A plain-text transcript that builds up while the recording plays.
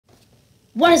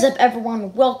What is up,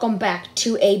 everyone? Welcome back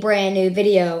to a brand new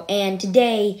video, and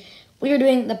today we are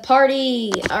doing the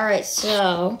party. Alright,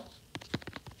 so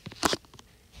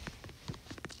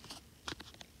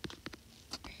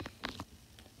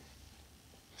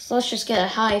let's just get a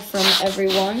hi from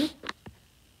everyone.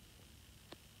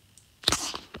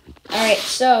 Alright,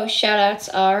 so shoutouts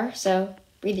are,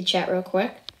 read the chat real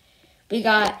quick. We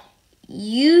got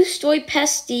Ustoy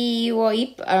Pesty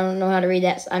Wipe. I don't know how to read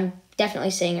that. I'm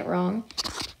definitely saying it wrong.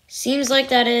 Seems like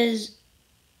that is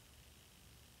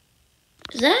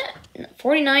that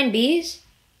 49 bees?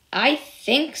 I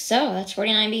think so. That's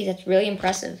 49 bees. That's really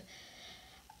impressive.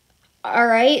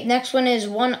 Alright, next one is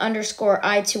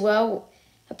 1_I20.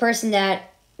 A person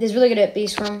that is really good at bee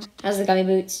swarm, has the gummy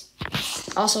boots.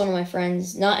 Also one of my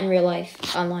friends, not in real life,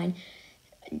 online.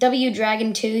 W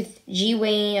Dragon Tooth, G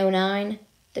Wayne 09,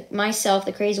 myself,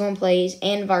 the crazy one plays,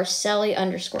 and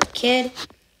Varselli_kid.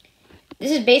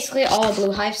 This is basically all a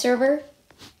Blue Hive server.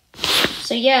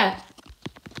 So yeah.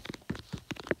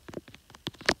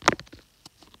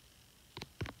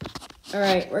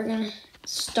 Alright, we're gonna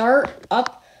start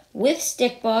up with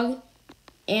Stickbug.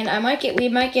 And we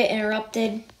might get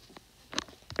interrupted.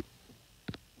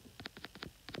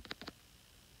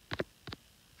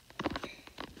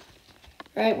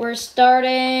 Right, we're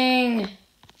starting.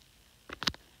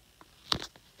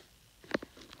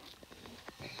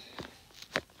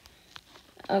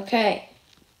 Okay.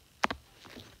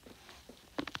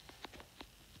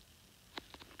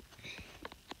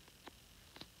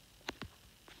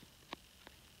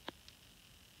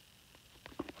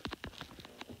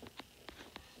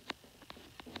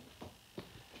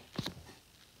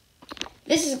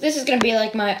 This is gonna be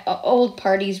like my old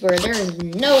parties where there is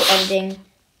no editing,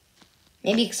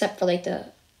 maybe except for like the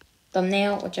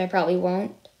thumbnail, which I probably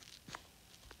won't.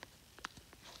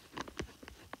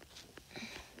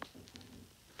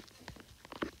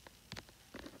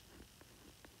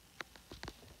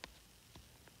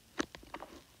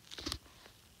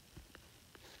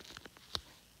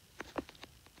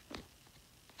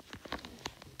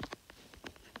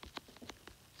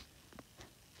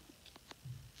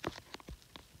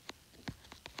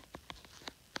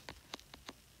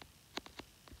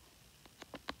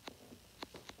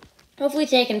 Hopefully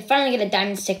today I can finally get a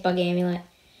diamond stickbug amulet.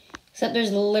 Except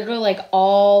there's literally like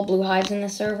all blue hives in the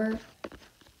server.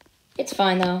 It's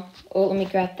fine though. Oh, let me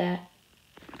grab that.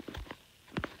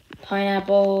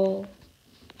 Pineapple.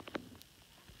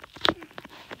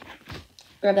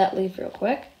 Grab that leaf real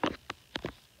quick.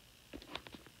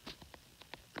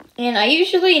 And I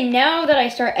usually, now that I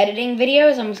start editing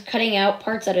videos, I'm just cutting out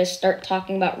parts that I start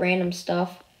talking about random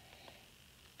stuff.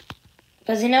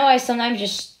 Because I sometimes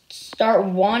just start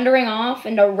wandering off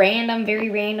into very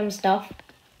random stuff.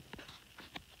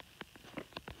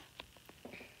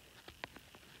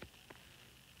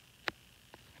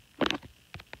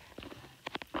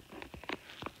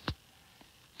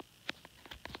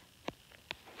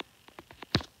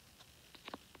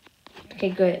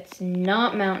 Okay, good. It's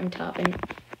not mountaintop. And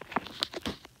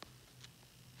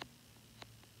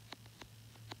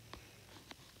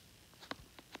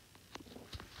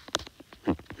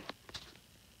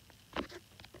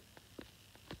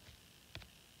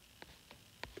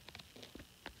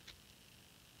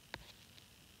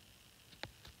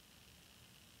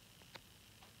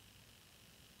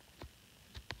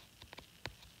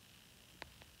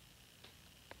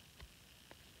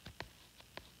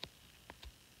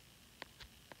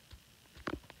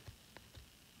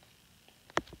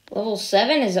level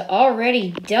 7 is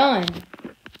already done.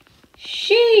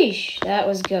 Sheesh, that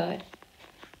was good.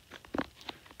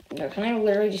 Can I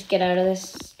literally just get out of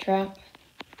this trap?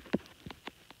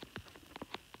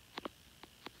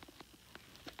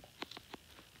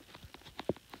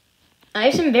 I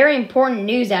have some very important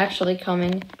news actually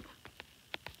coming.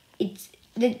 The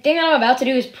thing that I'm about to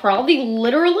do is probably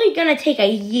literally gonna take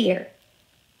a year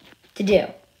to do.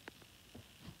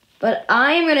 But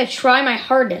I am gonna try my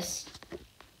hardest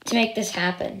to make this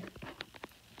happen.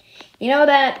 You know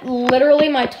that literally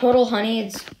my total honey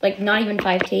is like not even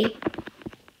 5T?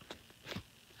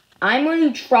 I'm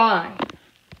going to try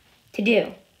to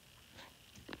do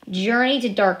Journey to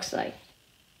Darkside.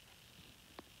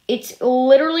 It's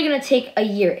literally going to take a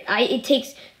year. It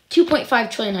takes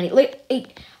 2.5 trillion honey.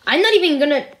 I'm probably not even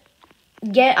going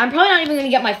to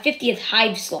get my 50th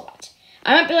hive slot.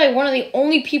 I might be like one of the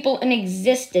only people in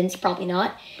existence, probably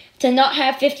not, to not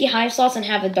have 50 hive slots and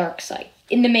have a dark site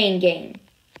in the main game.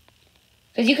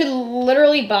 Because you could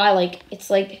literally buy, I'm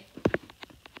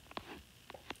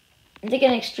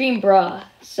thinking extreme bra.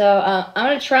 So, I'm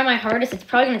going to try my hardest. It's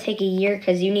probably going to take a year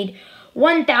because you need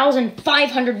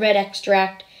 1,500 red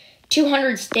extract,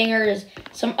 200 stingers,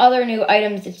 some other new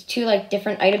items. It's 2 like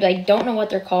different items. I don't know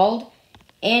what they're called.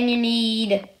 And you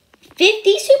need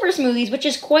 50 super smoothies, which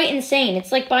is quite insane.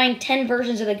 It's like buying 10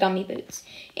 versions of the gummy boots.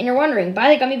 And you're wondering,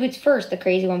 buy the gummy boots first, the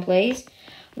crazy one plays.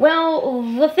 Well,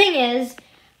 the thing is,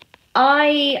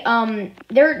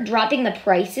 they're dropping the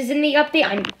prices in the update.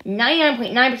 I'm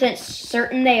 99.9%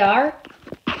 certain they are.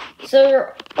 So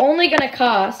they're only going to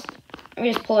cost, let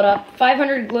me just pull it up,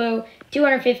 500 glue,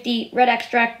 250 red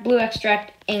extract, blue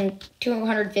extract, and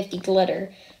 250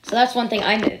 glitter. So that's one thing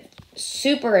I'm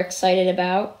super excited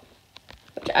about,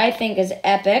 which I think is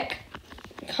epic.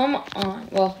 Come on.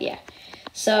 Well, yeah.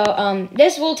 So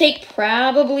this will take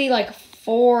probably like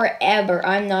forever.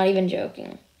 I'm not even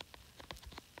joking.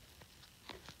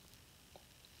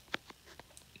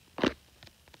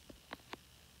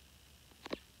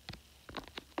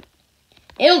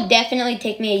 It'll definitely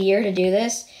take me a year to do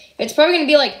this. It's probably going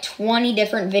to be like 20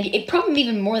 different videos. It probably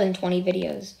even more than 20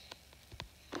 videos.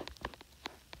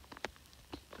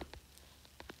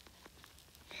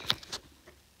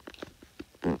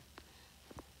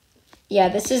 Yeah,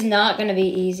 this is not going to be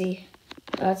easy.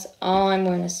 That's all I'm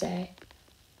going to say.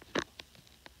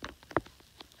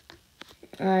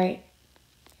 Alright.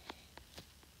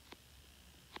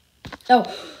 Oh.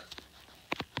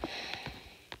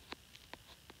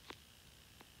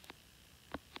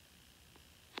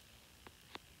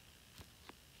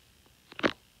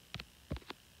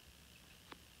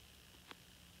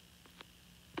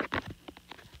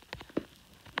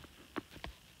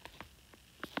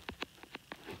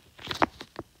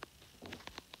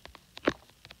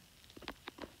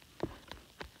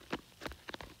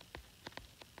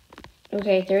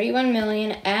 Okay, 31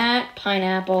 million at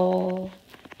pineapple.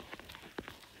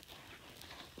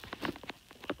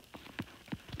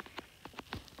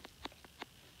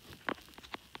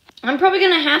 I'm probably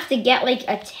going to have to get like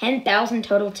a 10,000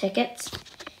 total tickets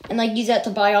and like use that to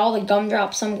buy all the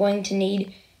gumdrops I'm going to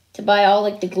need to buy all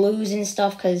like the glues and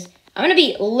stuff, because I'm going to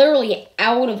be literally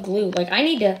out of glue. Like I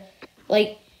need to,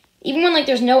 like, even when like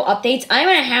there's no updates, I'm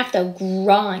going to have to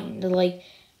grind. Like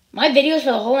my videos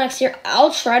for the whole next year,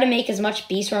 I'll try to make as much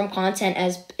Beastworm content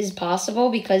as is possible,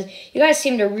 because you guys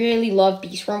seem to really love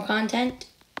Beastworm content.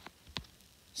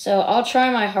 So I'll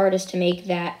try my hardest to make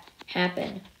that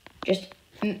happen. Just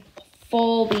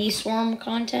full Beastworm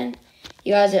content.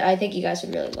 You guys, I think you guys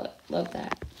would really love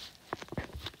that.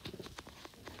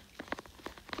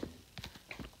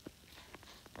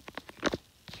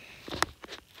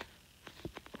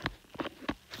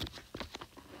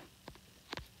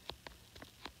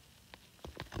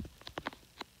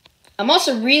 I'm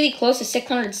also really close to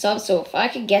 600 subs, so if I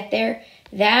could get there,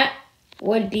 that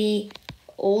would be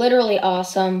literally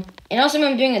awesome. And also,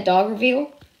 I'm doing a dog review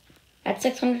at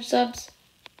 600 subs.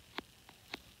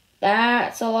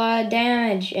 That's a lot of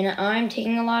damage, and I'm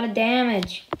taking a lot of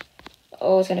damage.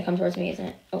 Oh, it's going to come towards me, isn't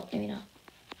it? Oh, maybe not.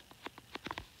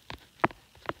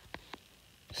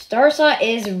 Starsaw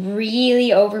is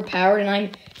really overpowered, and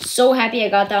I'm so happy I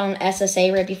got that on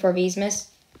SSA right before beesmas.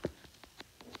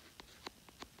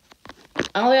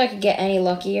 I don't think I could get any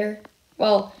luckier.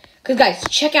 Well, because guys,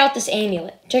 check out this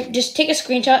amulet. Just take a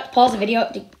screenshot, pause the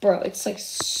video. Bro, it's like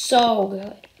so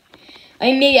good. I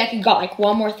mean, maybe I could got like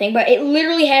one more thing, but it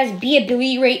literally has B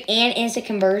ability rate and instant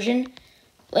conversion.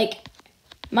 Like,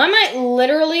 mine might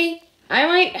literally, I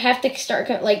might have to start,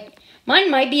 like, mine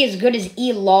might be as good as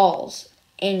E-Lol's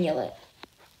amulet.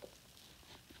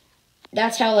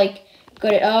 That's how, like,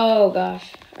 good it, oh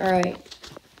gosh, alright.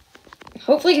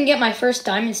 Hopefully I can get my first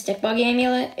diamond stick bug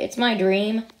amulet. It's my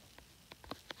dream.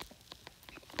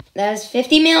 That's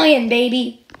 50 million,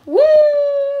 baby. Woo!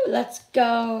 Let's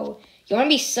go. You want to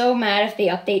be so mad if the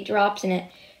update drops and it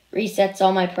resets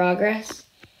all my progress?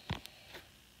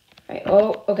 Alright,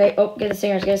 oh, okay. Oh, get the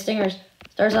stingers, get the stingers.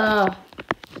 Stars off.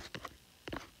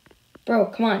 Bro,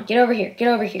 come on. Get over here. Get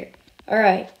over here.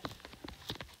 Alright.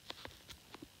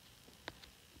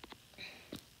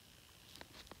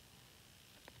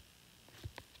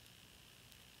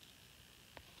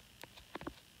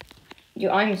 Dude,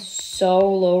 I'm so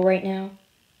low right now.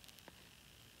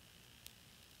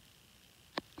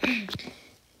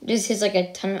 This hits like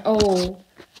a ton. Oh,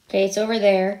 okay, it's over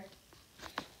there.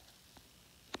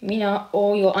 Me not.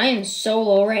 Oh, yo, I am so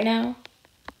low right now.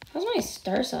 How's my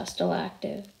star sauce still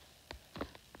active?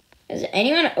 Is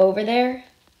anyone over there?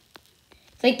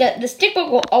 It's like the stick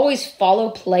bug will always follow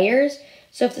players.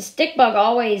 So if the stick bug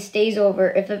always stays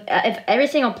over, if every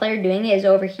single player doing it is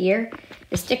over here,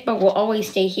 the stick bug will always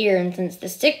stay here. And since the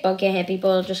stick bug can't hit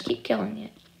people, it'll just keep killing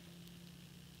it.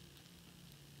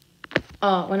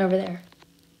 Oh, it went over there.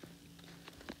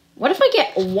 What if I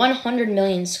get 100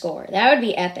 million score? That would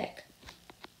be epic.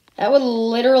 That would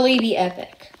literally be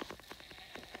epic.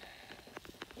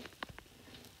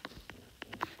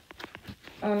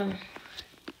 Oh no.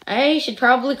 I should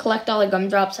probably collect all the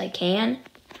gumdrops I can.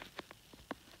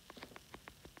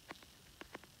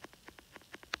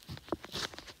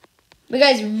 But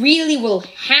guys really will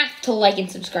have to like and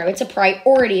subscribe. It's a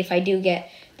priority if I do get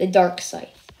the dark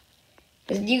scythe.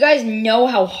 Because do you guys know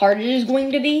how hard it is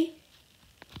going to be?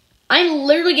 I'm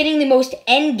literally getting the most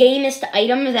end-gamest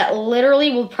item that literally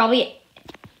will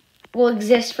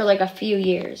exist for like a few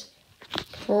years.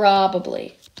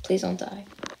 Probably. Please don't die.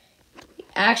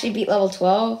 I actually beat level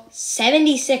 12.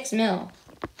 76 mil.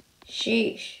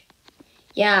 Sheesh.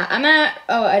 Yeah, I'm at...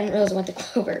 Oh, I didn't realize I went to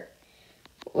clover.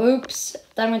 Oops.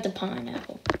 Thought I went to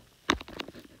pineapple.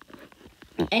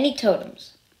 Any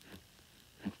totems?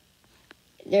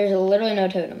 There's literally no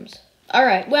totems.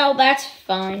 Alright, well, that's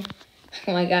fine.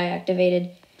 My guy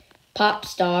activated. Pop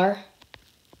star.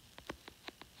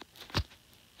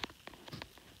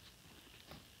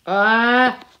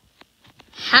 How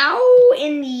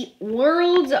in the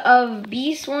world of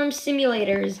bee swarm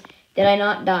simulators did I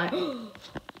not die?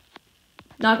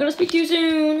 Not gonna speak too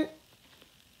soon.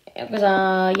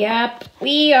 Because, yep,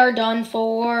 we are done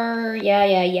for.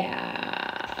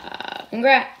 Yeah.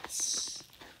 Congrats.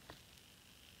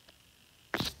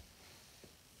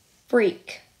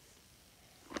 Freak.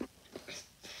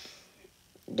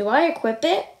 Do I equip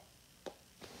it?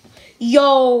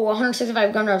 Yo,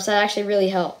 165 gumdrops. That actually really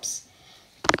helps.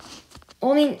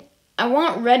 Well, I mean, I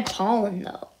want red pollen,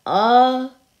 though.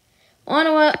 You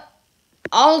know what?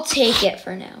 I'll take it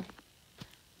for now.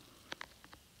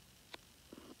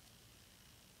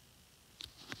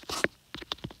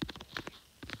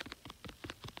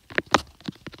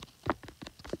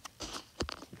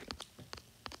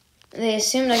 They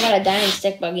assumed I got a diamond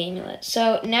stick bug amulet.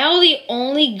 So now the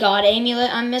only god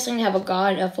amulet I'm missing to have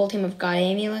a full team of god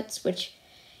amulets, which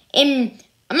I'm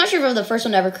not sure if I'm the first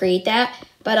one to ever create that,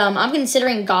 but I'm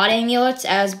considering god amulets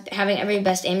as having every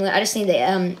best amulet. I just need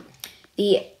the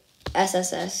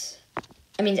SSA,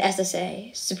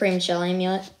 Supreme Shell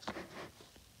Amulet.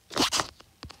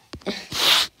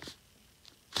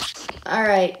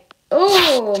 Alright.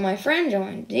 Oh, my friend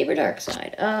joined. Deeper Dark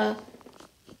Side.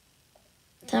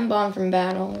 10 bomb from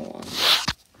battle.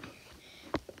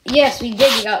 Yes, we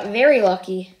did. We got very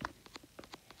lucky.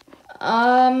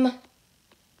 Got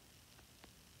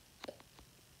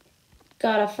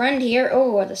a friend here.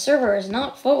 Oh, the server is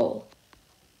not full.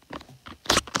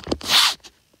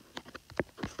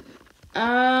 Did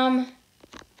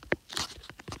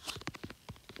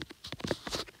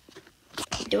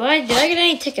I get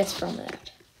any tickets from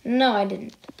that? No, I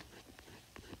didn't.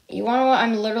 You wanna know what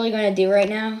I'm literally gonna do right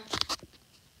now?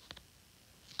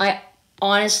 I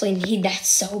honestly need that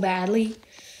so badly.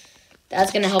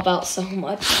 That's gonna help out so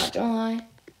much, not gonna lie.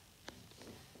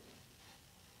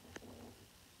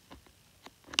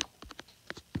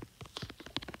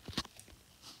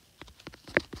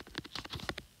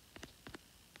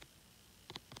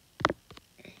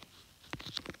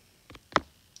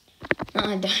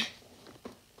 I'm done.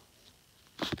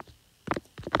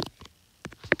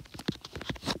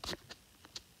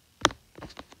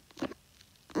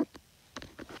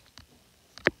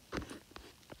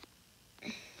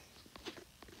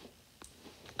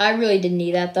 I really didn't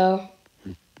need that though.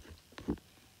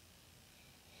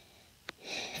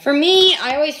 For me,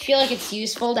 I always feel like it's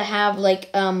useful to have like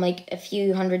a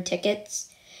few hundred tickets,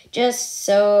 just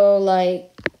so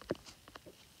like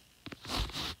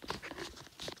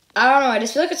I don't know. I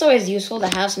just feel like it's always useful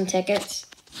to have some tickets.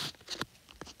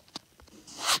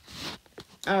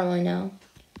 I don't really know.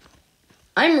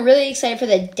 I'm really excited for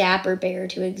the Dapper Bear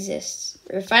to exist.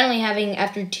 We're finally having,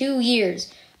 after 2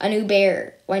 years, a new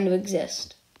bear going to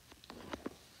exist.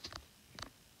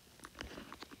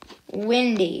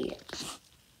 Windy.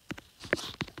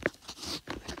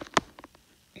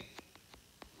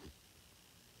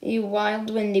 You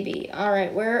wild windy bee.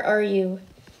 Alright, where are you?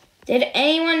 Did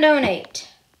anyone donate?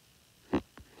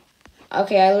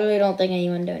 Okay, I literally don't think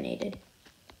anyone donated.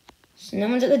 So no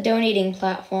one's at the donating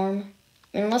platform.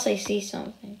 I mean, unless I see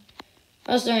something.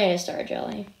 Let's donate a Star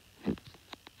Jelly.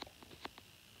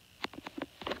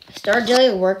 Star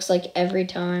Jelly works like every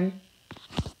time.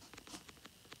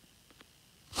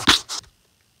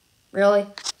 Really?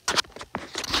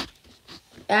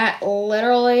 That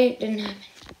literally didn't happen.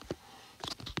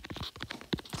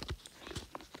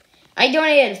 I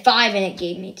donated 5 and it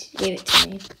gave it to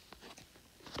me.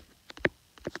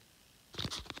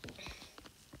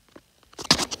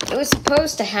 It was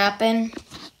supposed to happen.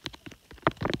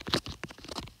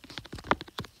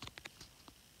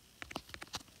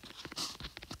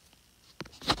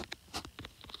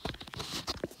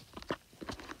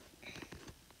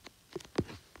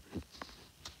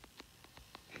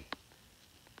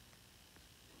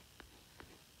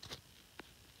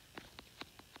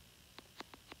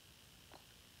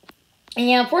 And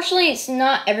yeah, unfortunately, it's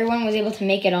not everyone was able to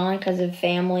make it on because of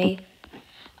family.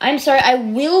 I'm sorry. I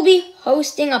will be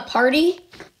hosting a party.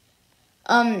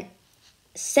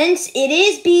 Since it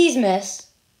is beesmas,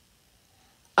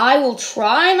 I will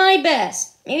try my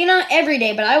best. Maybe not every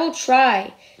day, but I will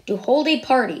try to hold a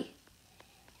party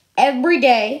every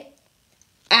day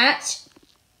at,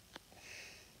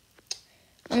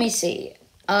 let me see,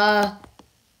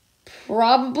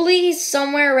 probably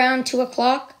somewhere around 2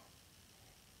 o'clock.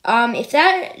 If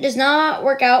that does not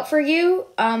work out for you,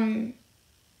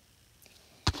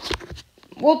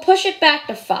 we'll push it back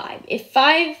to 5. If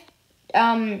 5,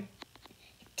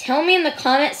 tell me in the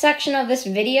comment section of this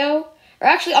video, or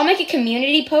actually I'll make a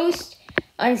community post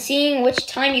on seeing which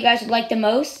time you guys would like the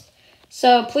most.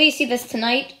 So please see this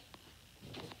tonight.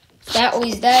 That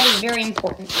is very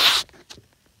important.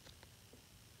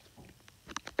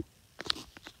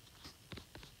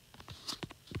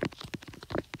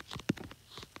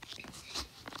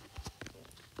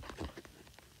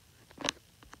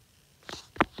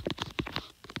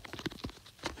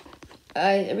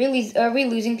 Are we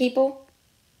losing people?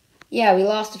 Yeah, we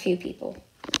lost a few people.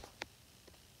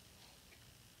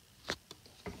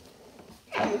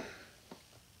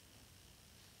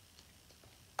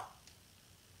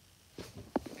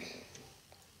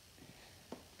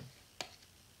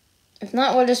 If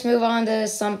not, we'll just move on to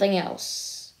something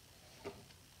else.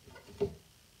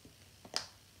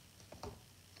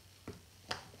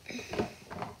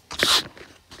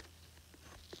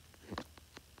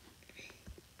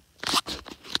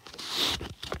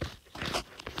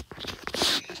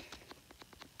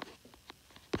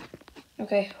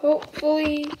 Okay,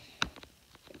 hopefully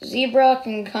Zebra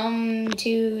can come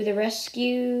to the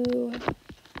rescue.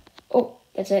 Oh,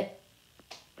 that's it.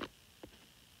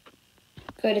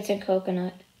 Good, it's in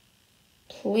coconut.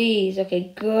 Please.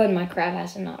 Okay, good. My crab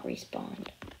has to not respawn.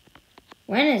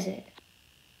 When is it?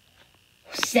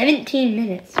 17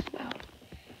 minutes. Wow.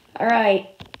 Alright.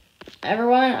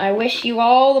 Everyone, I wish you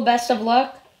all the best of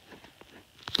luck.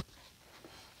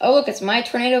 Oh, look, it's my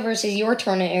tornado versus your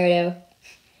tornado.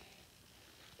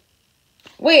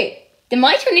 Wait, did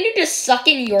my tornado just suck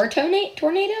in your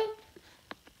tornado?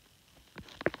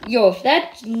 Yo, if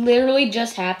that literally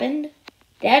just happened,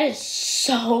 that is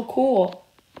so cool.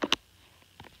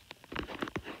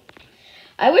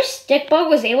 I wish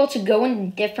Stickbug was able to go in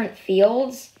different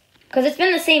fields, because it's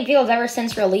been the same fields ever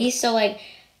since release, so like,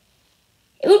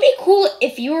 it would be cool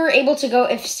if you were able to go,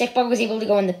 if Stickbug was able to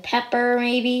go in the Pepper,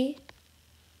 maybe.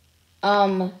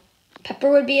 Pepper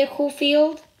would be a cool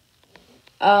field.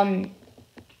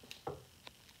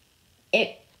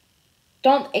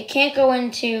 It can't go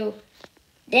into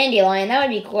Dandelion. That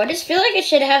would be cool. I just feel like it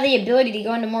should have the ability to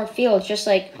go into more fields, just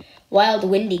like Wild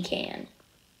Windy can.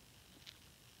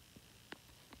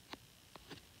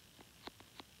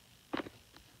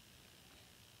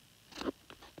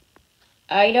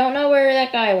 I don't know where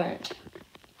that guy went.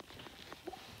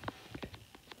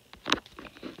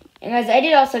 And guys, I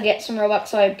did also get some Robux,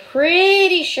 so I'm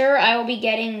pretty sure I will be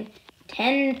getting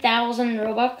 10,000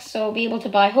 Robux, so I'll be able to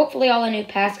buy, hopefully, all the new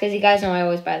packs, because you guys know I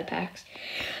always buy the packs.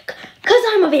 Because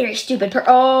I'm a very stupid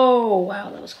Oh, wow,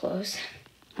 that was close.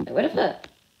 Wait, what if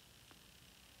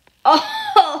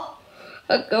Oh,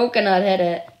 a coconut hit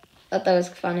it. Thought that was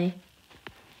funny.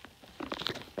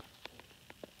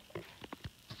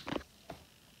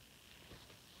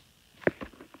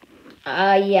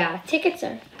 Yeah, tickets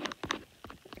are...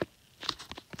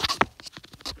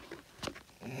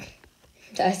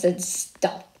 I said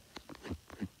stop.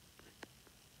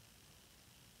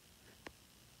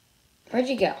 Where'd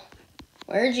you go?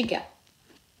 Where'd you go?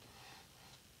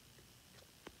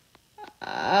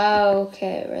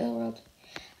 Okay, where the world?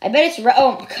 I bet it's...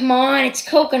 Oh, come on, it's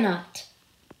coconut.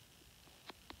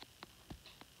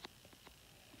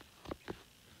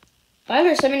 Why are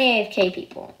there so many AFK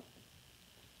people?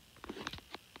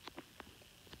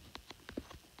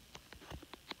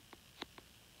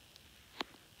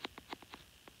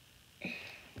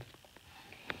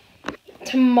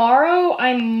 Tomorrow,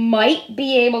 I might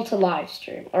be able to live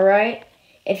stream, alright?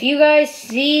 If you guys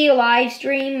see a live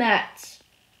stream that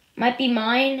might be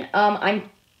mine, I'm,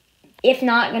 if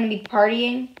not, going to be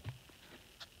partying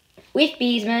with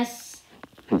beesmas.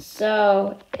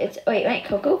 So, it's, wait, my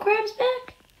cocoa crab's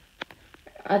back?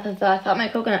 I thought my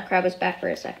coconut crab was back for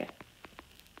a second.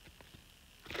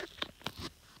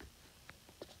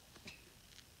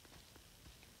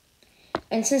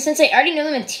 And since I already know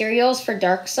the materials for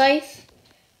Dark Scythe,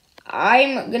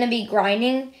 I'm going to be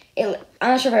grinding. I'm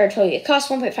not sure if I already told you. It costs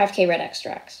 1.5k red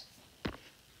extracts.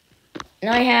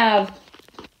 And I have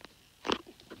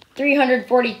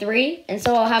 343, and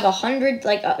so I'll have 100,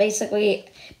 like basically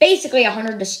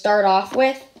 100 to start off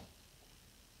with.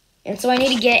 And so I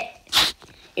need to get.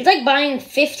 It's like buying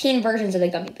 15 versions of the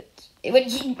gummy boots.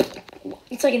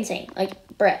 It's like insane,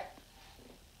 like Brett.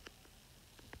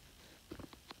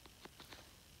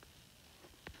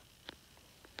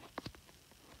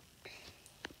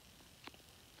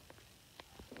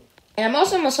 And I'm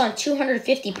also almost on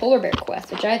 250 polar bear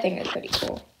quests, which I think is pretty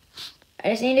cool. I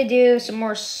just need to do some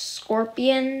more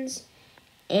scorpions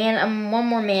and one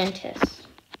more mantis.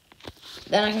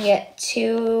 Then I can get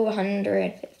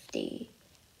 250.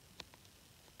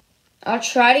 I'll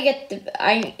try to get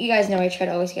you guys know I try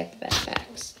to always get the best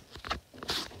packs.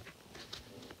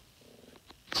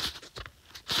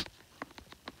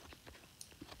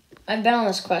 I've been on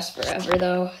this quest forever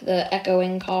though, the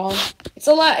echoing call.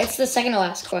 It's the second to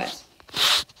last quest.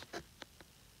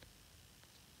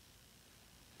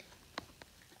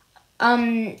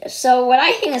 So what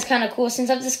I think is kind of cool,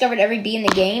 since I've discovered every bee in the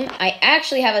game, I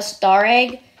actually have a star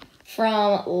egg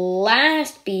from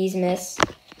last beesmas.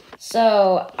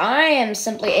 So I am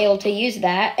simply able to use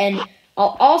that, and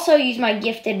I'll also use my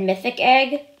gifted mythic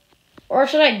egg, or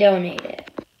should I donate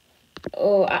it?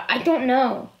 Oh, I don't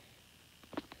know.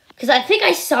 Because I think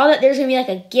I saw that there's going to be like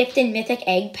a gifted mythic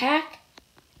egg pack.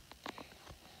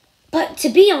 But to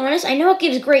be honest, I know it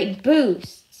gives great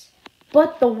boosts.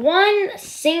 But the one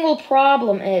single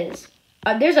problem is,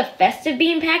 there's a festive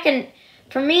bean pack, and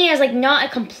for me, as like not a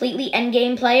completely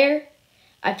endgame player,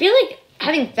 I feel like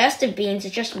having festive beans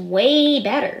is just way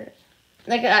better.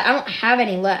 Like, I don't have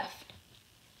any left.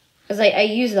 Because I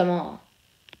use them all.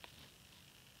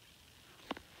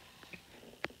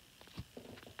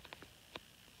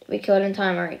 Did we kill it in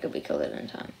time? Alright, good, we killed it in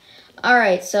time.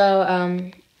 Alright,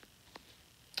 so,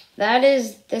 that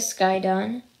is this guy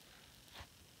done.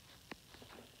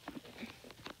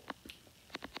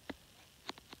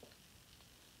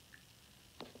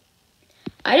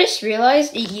 I just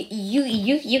realized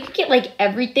you could get like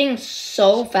everything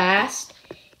so fast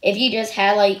if you just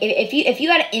had like if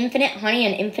you had infinite honey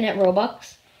and infinite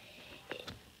Robux.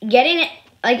 Getting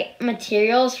like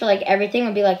materials for like everything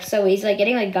would be like so easy. Like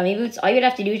getting like gummy boots, all you'd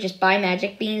have to do is just buy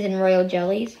magic beans and royal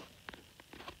jellies.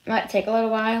 It might take a little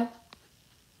while.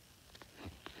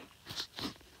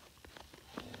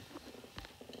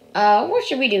 What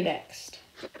should we do next?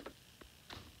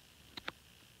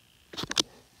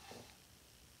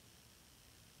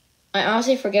 I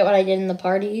honestly forget what I did in the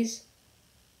parties.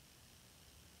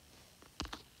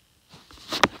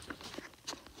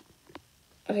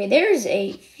 Okay, there's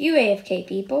a few AFK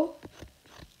people.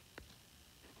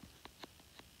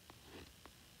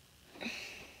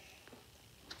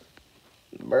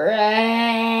 Bruh.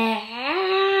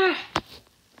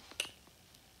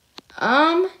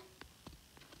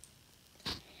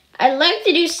 I'd like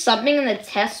to do something in the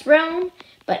test realm,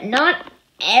 but not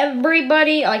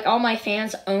everybody, like all my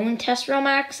fans, own test realm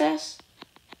access.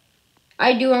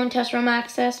 I do own test realm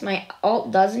access. My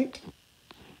alt doesn't.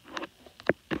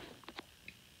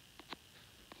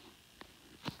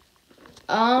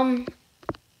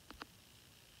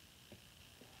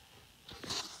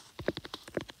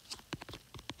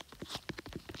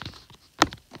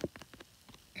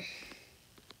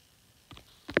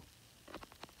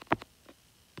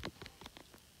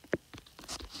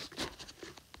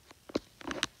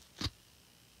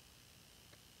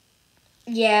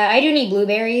 Yeah, I do need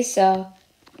blueberries, so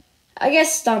I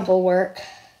guess Stump will work.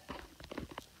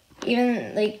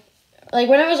 Even, like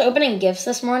when I was opening gifts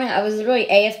this morning, I was literally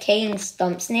AFK in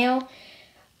Stump Snail,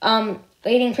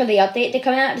 waiting for the update to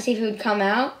come out to see if it would come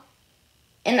out.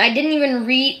 And I didn't even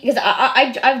read, because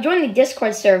I've joined the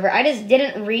Discord server. I just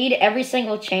didn't read every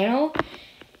single channel.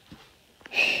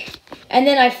 And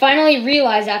then I finally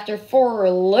realized after for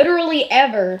literally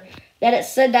ever that it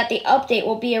said that the update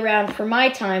will be around for my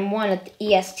time, 1 at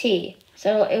the EST.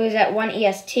 So it was at 1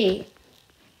 EST.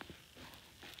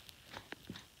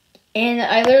 And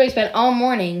I literally spent all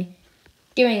morning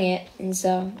doing it, and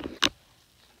so...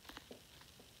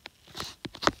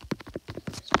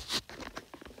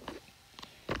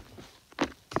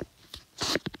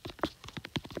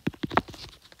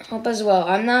 Hope as well.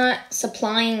 I'm not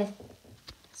supplying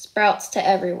sprouts to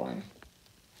everyone.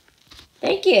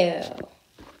 Thank you.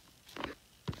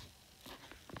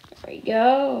 There we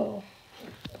go.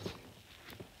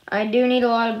 I do need a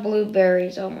lot of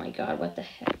blueberries. Oh my god, what the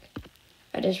heck.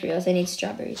 I just realized I need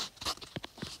strawberries.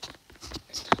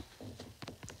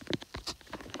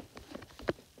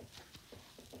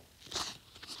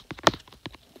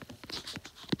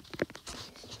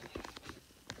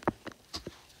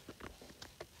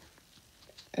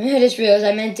 I just realized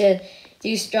I meant to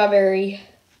do strawberry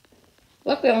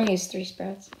Luckily, I only use 3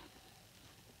 sprouts.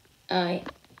 Alright.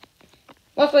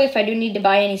 Luckily, if I do need to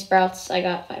buy any sprouts, I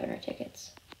got 500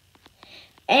 tickets.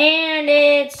 And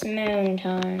it's moon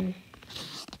time.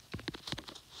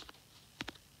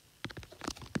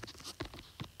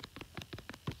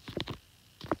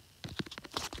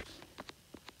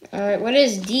 Alright, what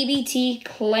is DBT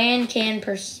Clan Can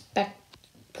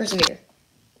Persevere?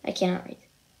 I cannot read.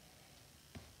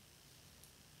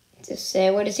 Just say,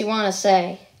 what does he want to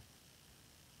say?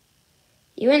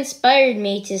 You inspired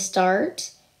me to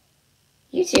start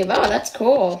YouTube. Oh, that's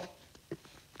cool.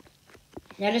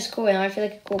 That is cool. Now I feel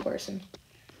like a cool person.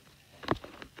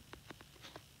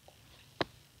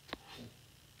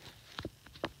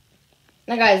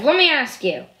 Now, guys, let me ask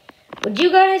you. Would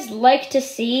you guys like to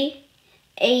see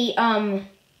a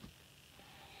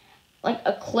like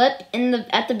a clip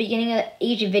at the beginning of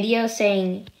each video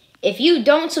saying, if you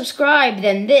don't subscribe,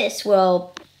 then this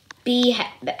will be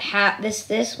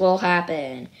this will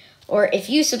happen, or if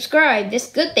you subscribe, this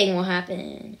good thing will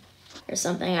happen, or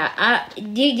something.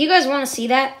 Do you guys want to see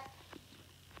that?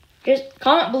 Just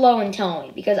comment below and tell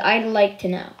me, because I'd like to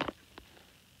know.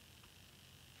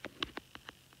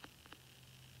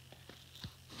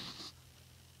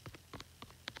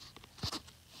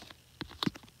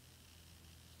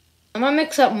 I'm gonna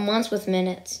mix up months with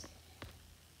minutes.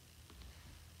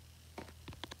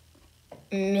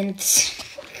 Minutes.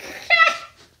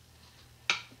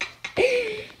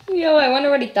 Yo, I wonder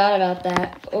what he thought about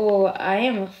that. Oh, I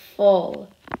am full.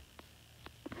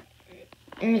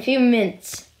 In a few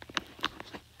minutes.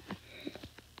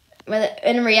 But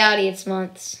in reality, it's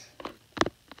months.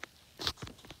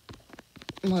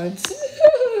 Months.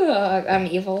 I'm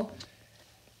evil.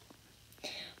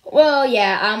 Well,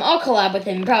 yeah, I'll collab with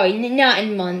him. Probably not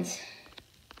in months.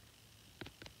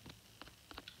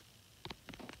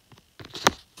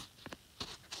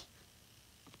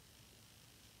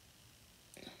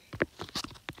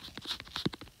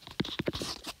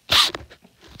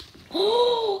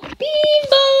 Oh, bean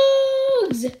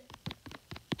bugs!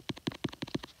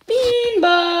 Bean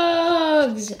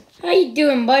bugs! How you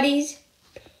doing, buddies?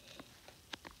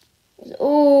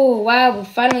 Oh, wow, we're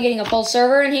finally getting a full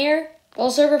server in here. Full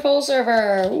server, full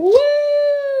server. Woo!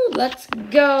 Let's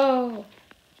go.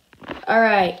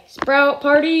 Alright, sprout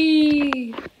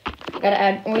party. Gotta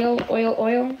add oil, oil,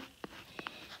 oil.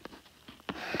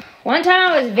 One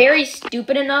time I was very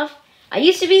stupid enough. I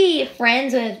used to be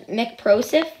friends with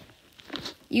McProsif,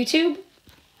 YouTube,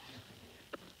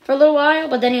 for a little while,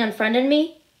 but then he unfriended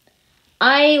me.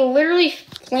 I literally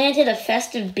planted a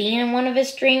festive bean in one of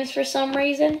his streams for some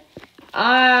reason.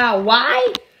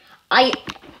 Why? I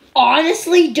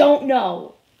honestly don't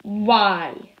know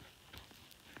why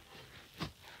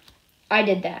I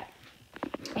did that.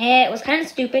 And it was kind of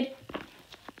stupid,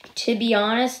 to be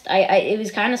honest. It was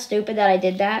kind of stupid that I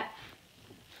did that,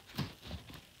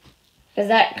 because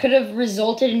that could have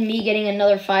resulted in me getting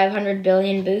another 500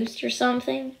 billion boost or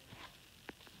something.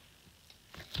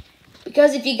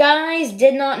 Because if you guys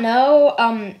did not know,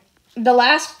 the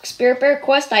last Spirit Bear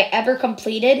quest I ever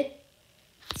completed,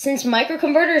 since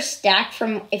microconverters stack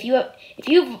from, if you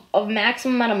have a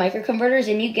maximum amount of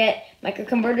microconverters and you get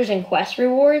microconverters and quest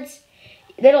rewards,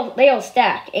 they'll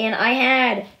stack. And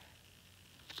I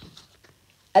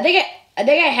think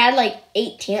I had like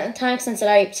 18 at the time since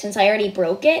I already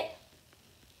broke it.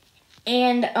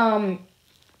 And I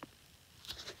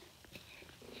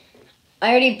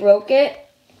already broke it.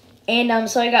 And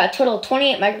so I got a total of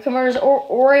 28 microconverters,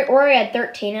 or I had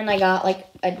 13 and I got like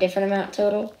a different amount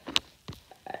total.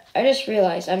 I just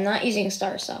realized I'm not using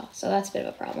Star Saw, so that's a bit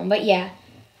of a problem. But yeah.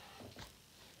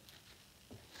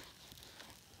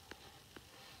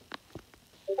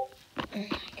 Oh my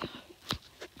god.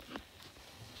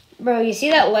 Bro, you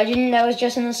see that legend that was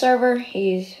just in the server?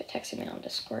 He's texting me on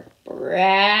Discord. Wait,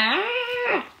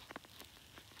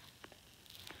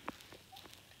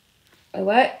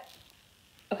 what?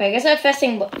 Okay, I guess I have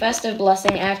Festive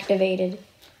Blessing activated.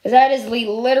 Because that is the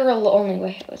literal only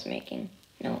way I was making.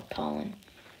 No, pollen.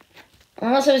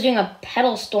 Unless I was doing a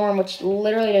Petal Storm, which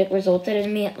literally resulted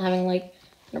in me having like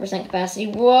 100% capacity.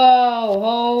 Whoa,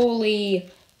 holy.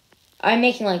 I'm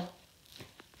making like...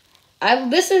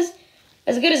 this is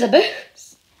as good as a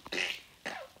boost.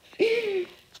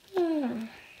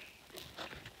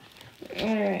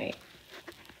 Alright.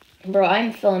 Bro,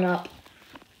 I'm filling up.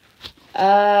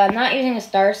 I'm not using a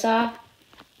Star Saw.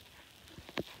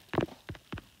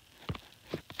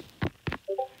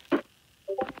 Oh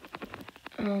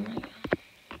my god.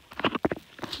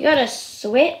 You got a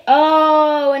Switch?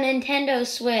 Oh, a Nintendo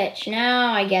Switch.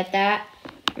 Now I get that.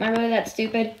 Am I really that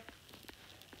stupid?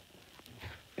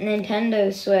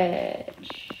 Nintendo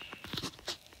Switch.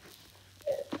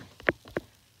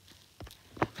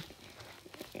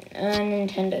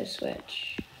 Nintendo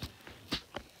Switch.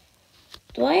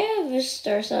 Do I have this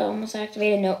Star Cell almost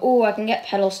activated? No. Oh, I can get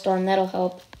Petal Storm. That'll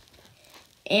help.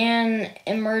 And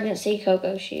Emergency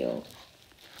Cocoa Shield.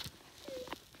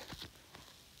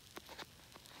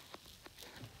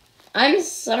 I'm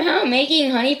somehow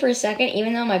making honey per second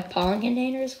even though my pollen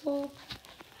container is full.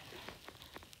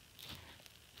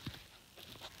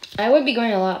 I would be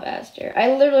going a lot faster.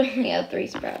 I literally only have 3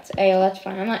 sprouts. Hey, that's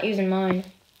fine. I'm not using mine.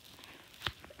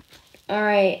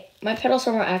 Alright, my Petal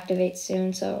Storm will activate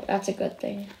soon, so that's a good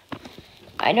thing.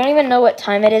 I don't even know what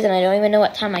time it is, and I don't even know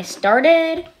what time I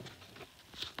started.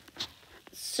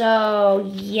 So,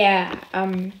 yeah.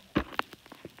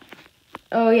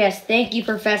 Oh, yes, thank you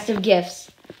for festive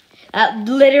gifts. That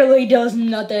literally does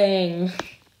nothing.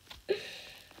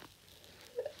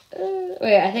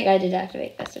 Wait, I think I did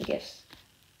activate festive gifts.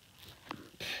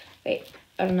 Wait,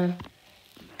 I don't know.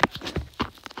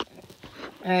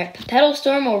 Alright, Petal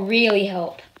Storm will really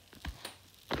help.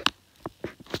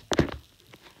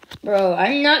 Bro,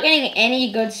 I'm not getting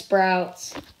any good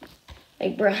sprouts.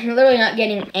 Like, bro, I'm literally not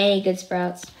getting any good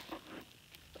sprouts.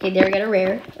 Okay, there we got a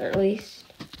rare, or at least.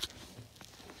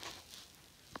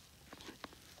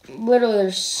 Literally,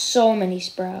 there's so many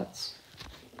sprouts.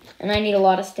 And I need a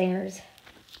lot of stingers.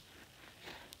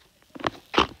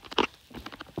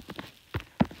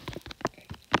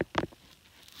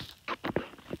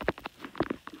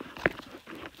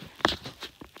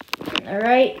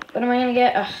 Alright, what am I gonna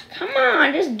get? Ugh, come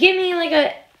on, just give me like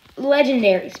a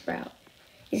legendary sprout.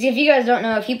 You see, if you guys don't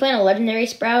know, if you plant a legendary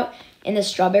sprout in the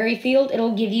strawberry field,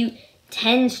 it'll give you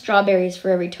 10 strawberries for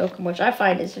every token, which I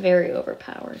find is very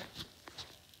overpowered.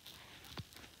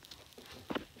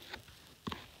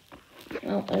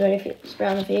 Oh, I got a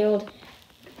sprout in the field.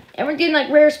 And we're getting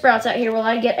like rare sprouts out here. Will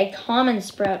I get a common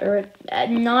sprout or a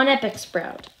non-epic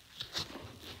sprout?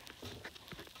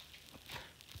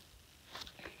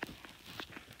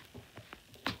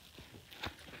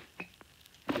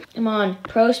 Come on,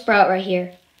 pro sprout right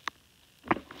here.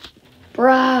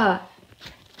 Bruh.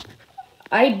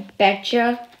 I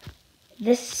betcha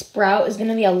this sprout is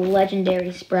gonna be a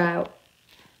legendary sprout.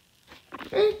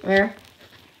 Rare.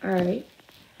 Alright.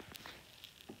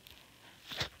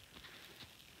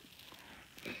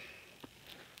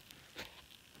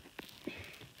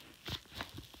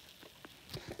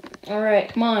 Alright,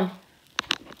 come on.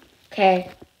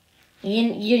 Okay.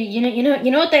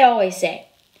 You know what they always say.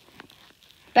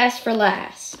 Best for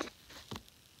last.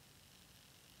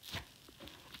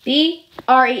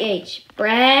 B-R-E-H.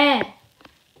 Brad.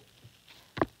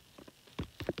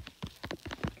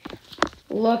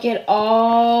 Look at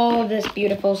all of this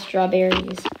beautiful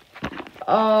strawberries.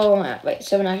 Oh, wait,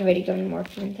 7 activated going more,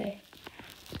 didn't they?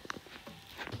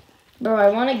 Bro,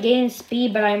 I want to gain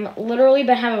speed, but I'm literally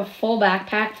been having a full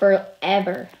backpack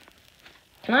forever.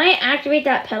 Can I activate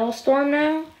that Petal Storm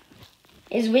now?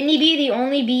 Is Windy Bee the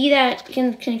only bee that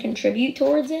can contribute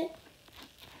towards it?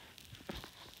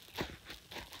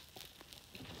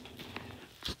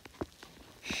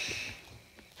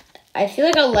 I feel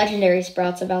like a legendary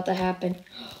sprout's about to happen.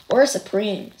 Or a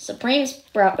Supreme. Supreme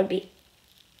sprout would be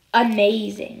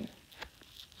amazing.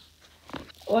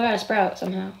 Oh, I got a sprout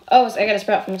somehow. Oh, I got a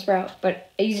sprout from a sprout.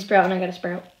 But I used a sprout and I got a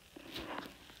sprout.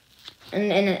 And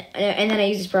then I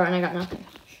used a sprout and I got nothing.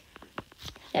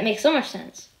 That makes so much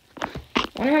sense.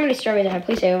 I wonder how many strawberries I have.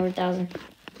 Please say over 1,000.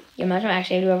 You imagine I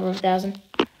actually do over 1,000.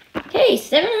 Hey,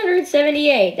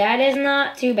 778. That is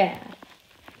not too bad.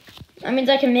 That means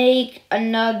I can make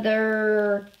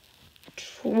another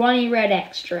 20 red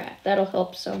extract. That'll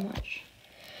help so much.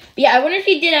 But yeah, I wonder if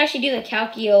you did actually do the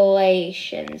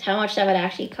calculations. How much that would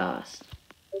actually cost.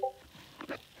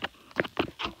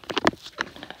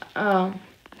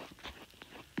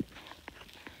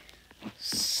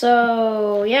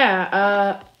 So,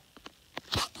 yeah,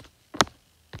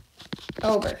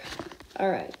 over.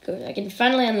 Alright, good. I can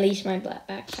finally unleash my black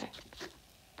backpack.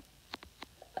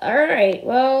 Alright,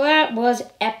 well, that was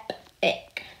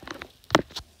epic.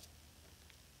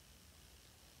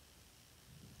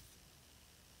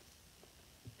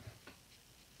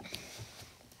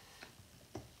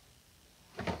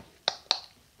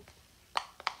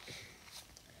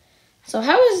 So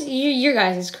how was your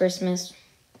guys' Christmas?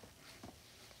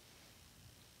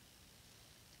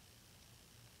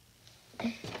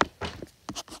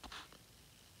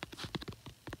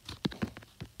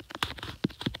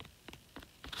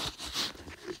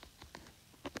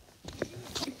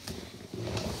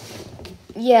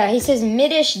 Yeah, he says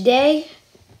mid-ish day,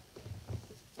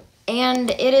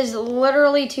 and it is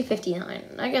literally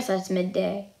 2:59. I guess that's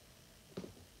midday.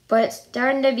 But it's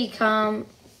starting to become...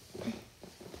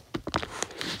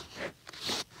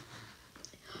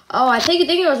 Oh, I think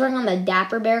I was working on the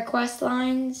Dapper Bear quest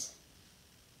lines.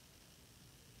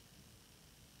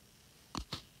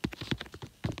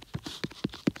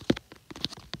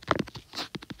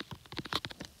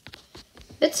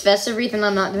 It's festive reason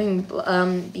I'm not doing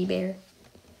Bee Bear.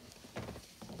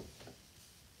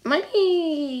 Might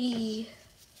be.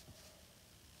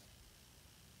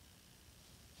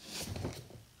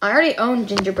 I already own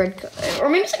Gingerbread, or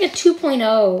maybe it's like a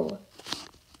 2.0.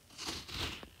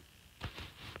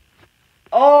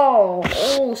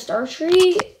 Oh, Star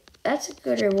Tree. That's a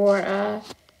good reward.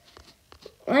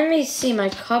 Let me see my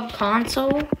Cub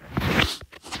console.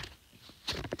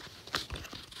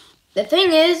 The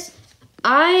thing is,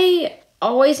 I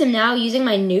always am now using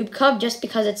my Noob Cub just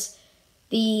because it's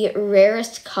the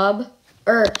rarest Cub,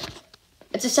 or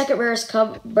it's the second rarest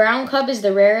Cub. Brown Cub is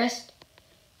the rarest.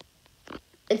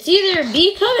 It's either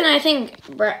B Cub and I think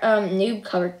Noob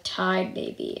Cub are tied,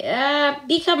 maybe.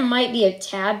 B Cub might be a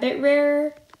tad bit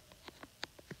rarer.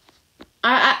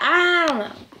 I don't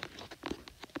know.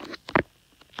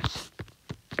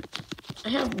 I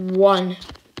have one.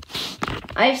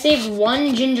 I've saved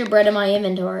one gingerbread in my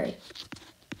inventory.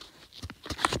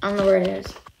 I don't know where it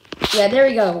is. Yeah, there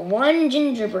we go. One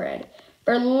gingerbread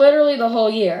for literally the whole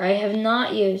year. I have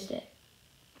not used it.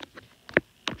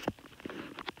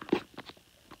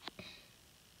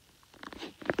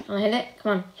 Oh, hit it.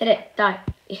 Come on, hit it. Die.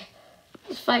 Yeah.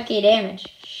 It's 5k damage.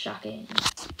 Shocking.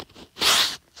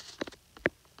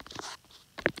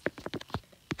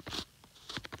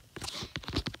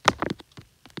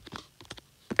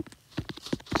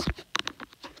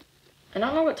 I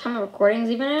don't know what time the recording's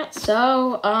even at,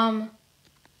 so,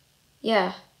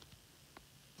 yeah.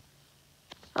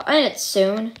 I'll end it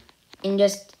soon and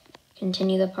just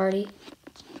continue the party.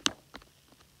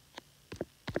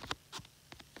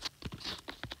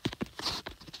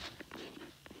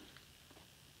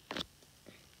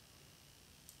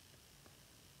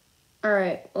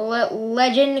 Alright, we'll let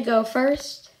Legend go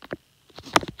first.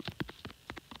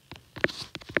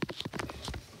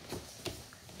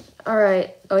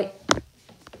 Alright, oh wait.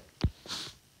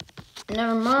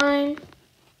 Never mind.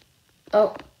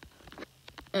 Oh.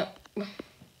 Oh.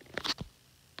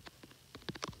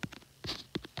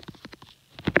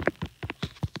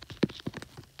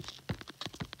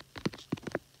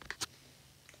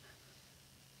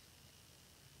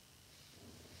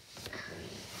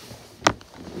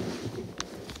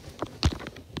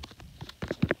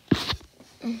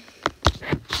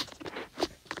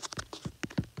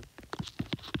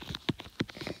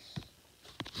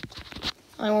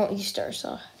 I won't use Star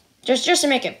Saw. Just to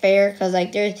make it fair, because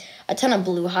like there's a ton of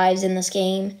blue hives in this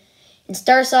game. And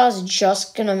Star Saw is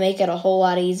just gonna make it a whole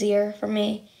lot easier for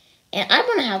me. And I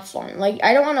wanna have fun. Like,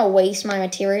 I don't wanna waste my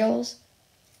materials.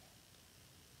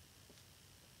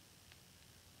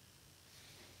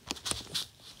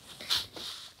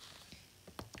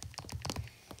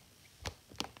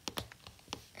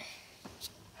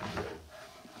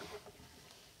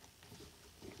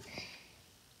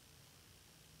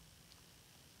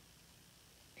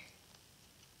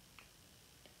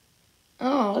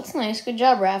 Oh, that's nice. Good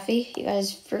job, Raffi. You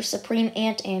guys for Supreme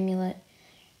Ant Amulet.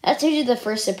 That's usually the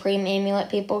first Supreme Amulet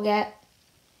people get.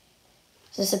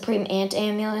 It's a Supreme Ant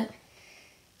Amulet.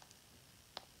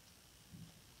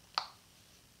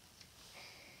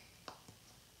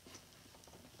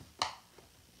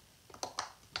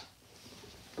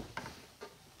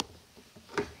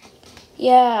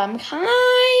 Yeah, I'm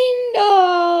kind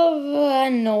of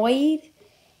annoyed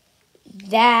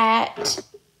that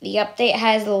the update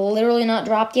has literally not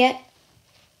dropped yet.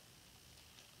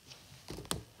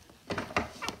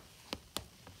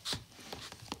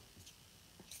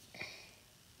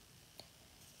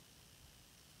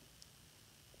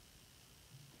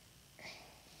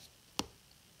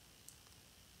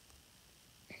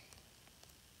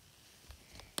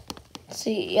 Let's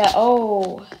see, yeah,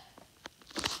 oh.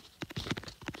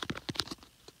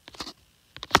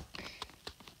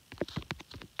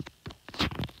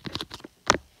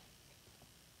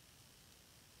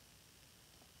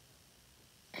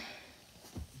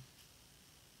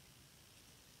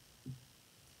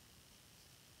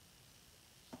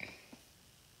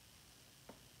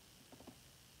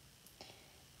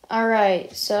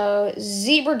 Alright, so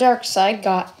Zebra Darkside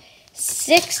got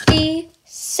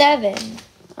 67.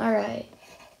 Alright.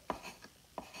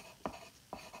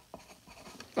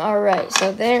 Alright,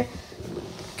 so there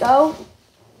go.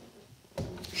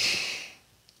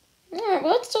 Alright,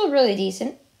 well, it's still really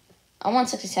decent. I want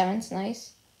 67, it's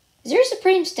nice. Is there a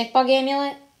Supreme Stickbug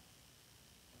Amulet?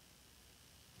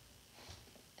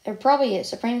 There probably is.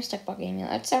 Supreme Stickbug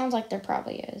Amulet. It sounds like there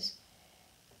probably is.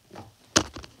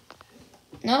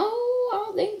 No, I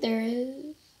don't think there is.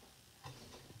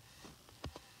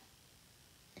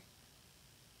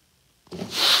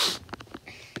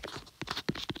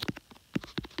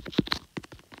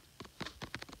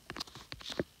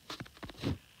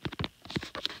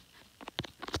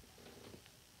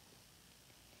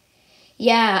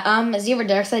 Yeah, Zebra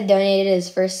Darkside donated his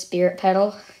first spirit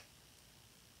petal.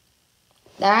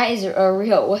 That is a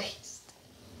real waste.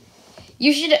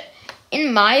 You should,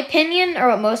 in my opinion, or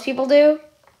what most people do,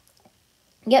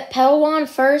 get Petal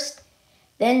Wand first,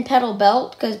 then Petal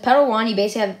Belt, because Petal Wand you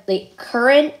basically have the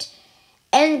current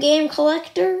endgame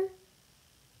collector,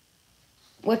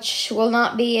 which will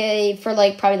not be for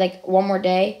probably one more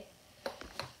day.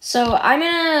 So I'm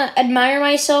gonna admire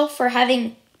myself for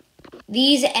having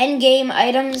these endgame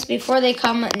items before they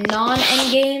come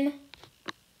non-endgame.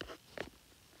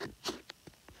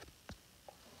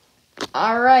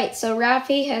 Alright, so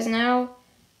Rafi has now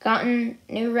gotten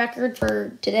new record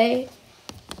for today.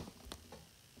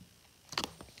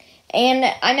 And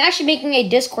I'm actually making a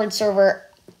Discord server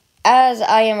as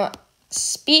I am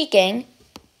speaking.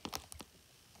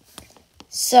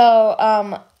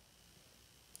 So,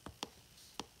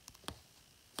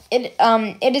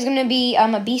 it is going to be a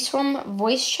Beesmas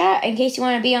voice chat. In case you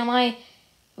want to be on my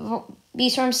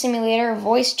Beesmas Simulator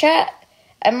voice chat,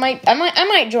 I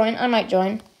might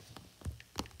join.